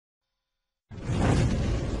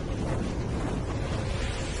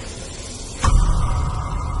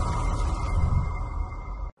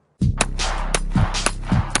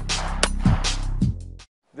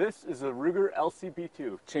This is a Ruger LCP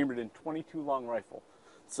II chambered in .22 long rifle.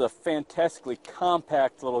 It's a fantastically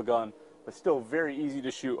compact little gun, but still very easy to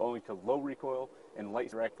shoot owing to low recoil and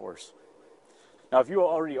light rack force. Now, if you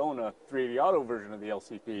already own a 380 auto version of the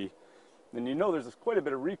LCP, then you know there's quite a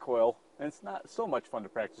bit of recoil, and it's not so much fun to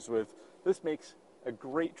practice with. This makes a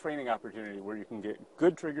great training opportunity where you can get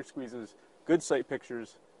good trigger squeezes, good sight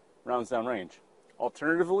pictures, rounds down range.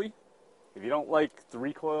 Alternatively, if you don't like the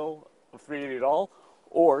recoil of 380 at all,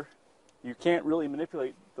 or you can't really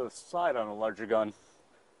manipulate the slide on a larger gun,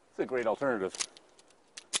 it's a great alternative.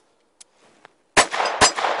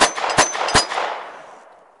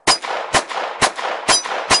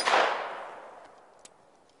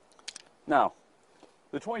 Now,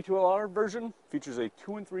 the 22LR version features a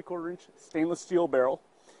 2 3/4 inch stainless steel barrel,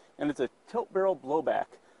 and it's a tilt barrel blowback,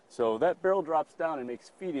 so that barrel drops down and makes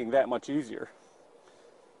feeding that much easier.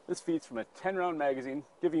 This feeds from a 10-round magazine,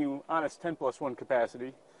 giving you honest 10+1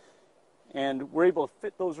 capacity, and we're able to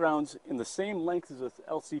fit those rounds in the same length as the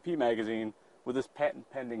LCP magazine with this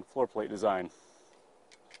patent-pending floor plate design.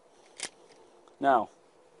 Now,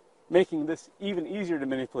 making this even easier to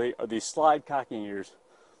manipulate are these slide cocking ears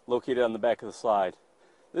located on the back of the slide.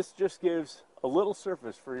 This just gives a little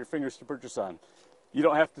surface for your fingers to purchase on. You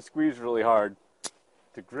don't have to squeeze really hard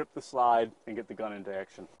to grip the slide and get the gun into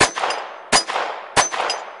action.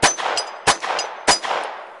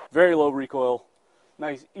 Very low recoil,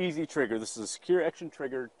 nice easy trigger. This is a secure action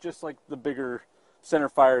trigger, just like the bigger center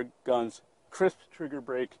fire guns. Crisp trigger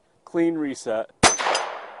break, clean reset,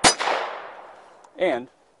 and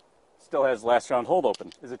still has last round hold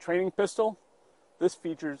open. As a training pistol, this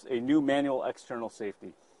features a new manual external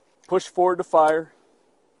safety. Push forward to fire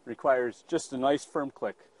requires just a nice firm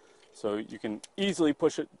click, so you can easily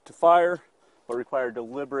push it to fire, but require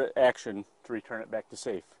deliberate action to return it back to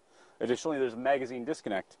safe. Additionally, there's a magazine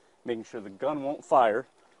disconnect, making sure the gun won't fire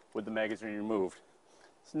with the magazine removed.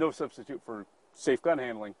 It's no substitute for safe gun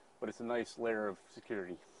handling, but it's a nice layer of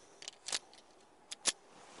security.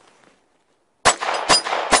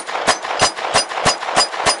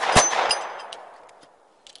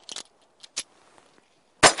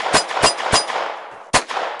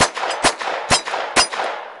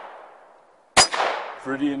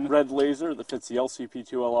 Viridian red laser that fits the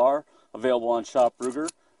LCP II LR, available on Shop Ruger,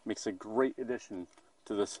 makes a great addition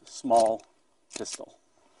to this small pistol.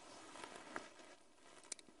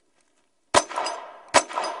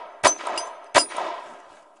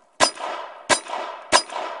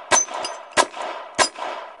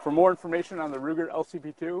 For more information on the Ruger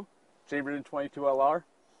LCP II chambered in .22 LR,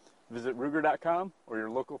 visit Ruger.com or your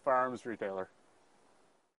local firearms retailer.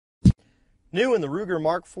 New in the Ruger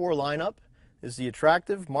Mark IV lineup is the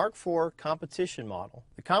attractive Mark IV Competition model.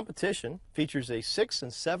 The Competition features a 6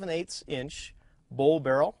 7/8 inch bowl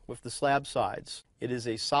barrel with the slab sides. It is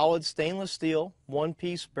a solid stainless steel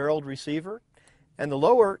one-piece barreled receiver, and the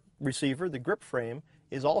lower receiver, the grip frame,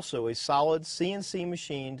 is also a solid CNC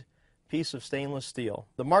machined piece of stainless steel.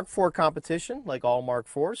 The Mark IV Competition, like all Mark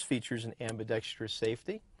IVs, features an ambidextrous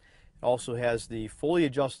safety. It also has the fully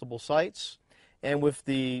adjustable sights, and with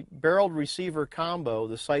the barreled receiver combo,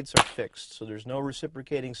 the sights are fixed, so there's no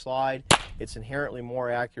reciprocating slide. It's inherently more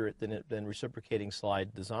accurate than reciprocating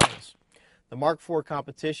slide designs. The Mark IV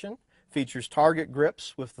Competition features target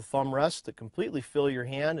grips with the thumb rest that completely fill your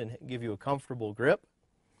hand and give you a comfortable grip.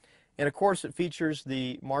 And of course, it features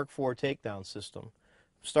the Mark IV takedown system,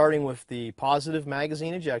 starting with the positive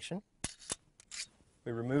magazine ejection.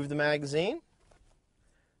 We remove the magazine,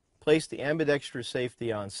 place the ambidextrous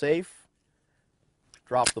safety on safe,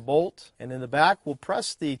 drop the bolt, and in the back we'll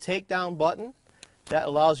press the takedown button. That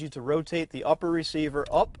allows you to rotate the upper receiver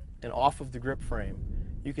up and off of the grip frame.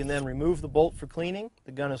 You can then remove the bolt for cleaning.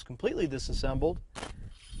 The gun is completely disassembled,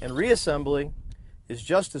 and reassembling is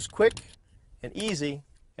just as quick and easy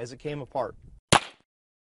as it came apart.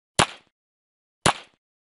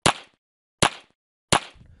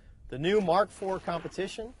 The new Mark IV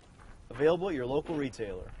Competition, available at your local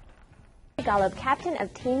retailer. Golub, captain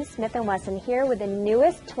of Team Smith & Wesson, here with the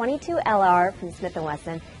newest .22 LR from Smith &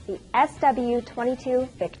 Wesson, the SW22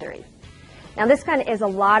 Victory. Now, this gun is a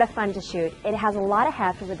lot of fun to shoot. It has a lot of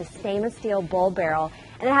heft with a stainless steel bull barrel,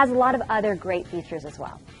 and it has a lot of other great features as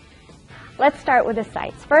well. Let's start with the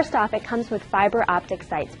sights. First off, it comes with fiber optic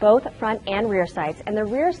sights, both front and rear sights, and the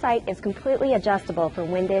rear sight is completely adjustable for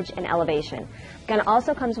windage and elevation. The gun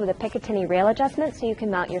also comes with a Picatinny rail adjustment, so you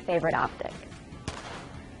can mount your favorite optic.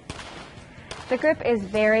 The grip is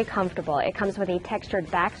very comfortable. It comes with a textured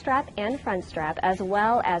back strap and front strap, as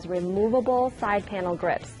well as removable side panel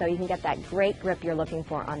grips, so you can get that great grip you're looking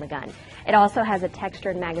for on the gun. It also has a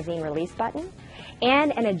textured magazine release button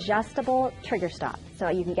and an adjustable trigger stop, so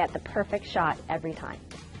you can get the perfect shot every time.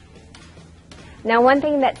 Now, one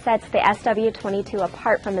thing that sets the SW22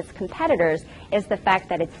 apart from its competitors is the fact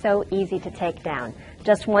that it's so easy to take down.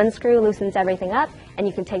 Just one screw loosens everything up, and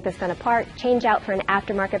you can take this gun apart, change out for an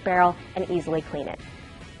aftermarket barrel, and easily clean it.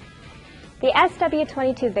 The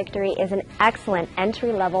SW22 Victory is an excellent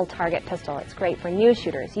entry-level target pistol. It's great for new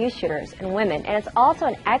shooters, youth shooters, and women, and it's also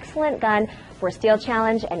an excellent gun for Steel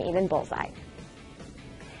Challenge and even Bullseye.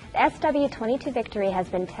 The SW22 Victory has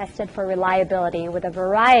been tested for reliability with a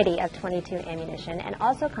variety of .22 ammunition and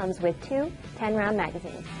also comes with two 10-round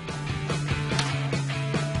magazines.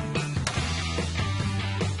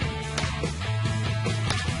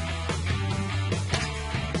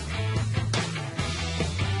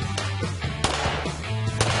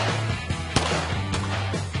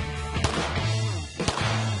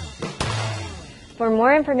 For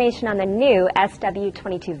more information on the new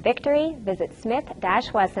SW22 Victory, visit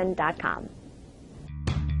smith-wesson.com.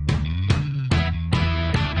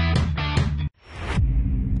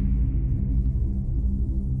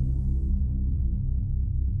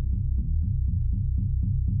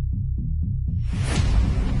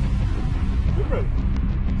 Get ready.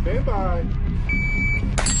 Stand by.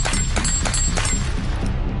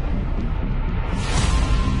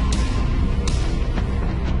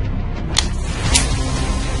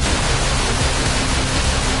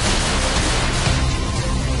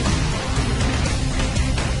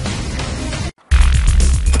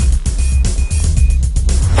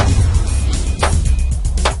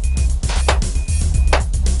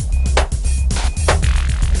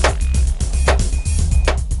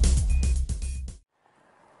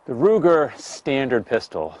 The Ruger Standard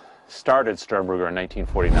pistol started Sturm Ruger in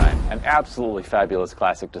 1949. An absolutely fabulous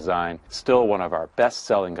classic design, still one of our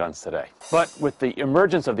best-selling guns today. But with the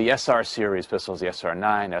emergence of the SR series pistols, the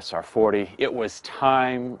SR9, SR40, it was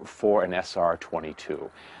time for an SR22.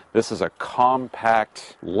 This is a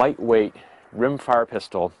compact, lightweight rimfire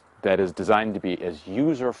pistol that is designed to be as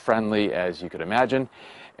user-friendly as you could imagine,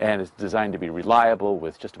 and is designed to be reliable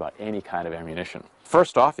with just about any kind of ammunition.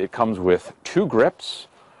 First off, it comes with two grips,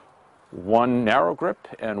 one narrow grip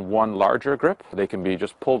and one larger grip. They can be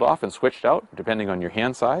just pulled off and switched out depending on your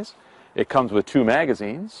hand size. It comes with two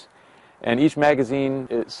magazines, and each magazine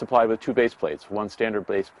is supplied with two base plates, one standard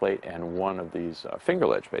base plate and one of these finger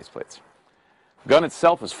ledge base plates. The gun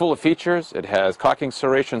itself is full of features. It has cocking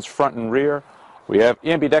serrations front and rear. We have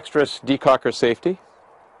ambidextrous decocker safety,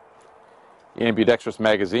 ambidextrous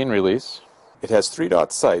magazine release. It has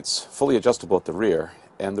 3-dot sights, fully adjustable at the rear,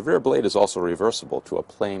 and the rear blade is also reversible to a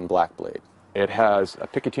plain black blade. It has a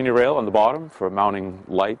Picatinny rail on the bottom for mounting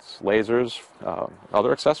lights, lasers,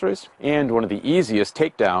 other accessories, and one of the easiest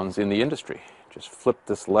takedowns in the industry. Just flip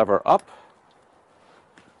this lever up,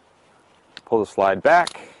 pull the slide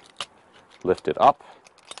back, lift it up,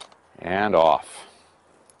 and off.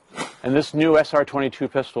 And this new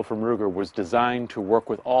SR22 pistol from Ruger was designed to work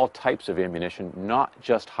with all types of ammunition, not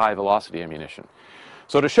just high-velocity ammunition.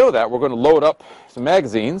 So to show that, we're going to load up some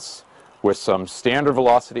magazines with some standard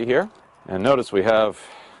velocity here. And notice we have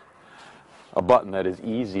a button that is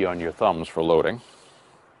easy on your thumbs for loading.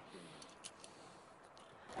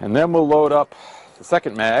 And then we'll load up the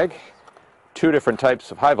second mag, two different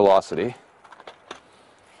types of high velocity.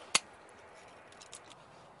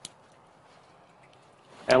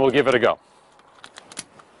 And we'll give it a go.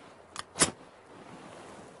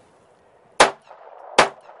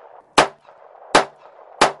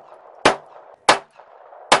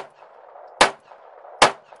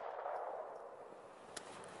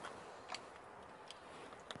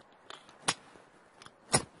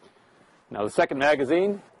 Now the second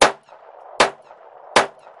magazine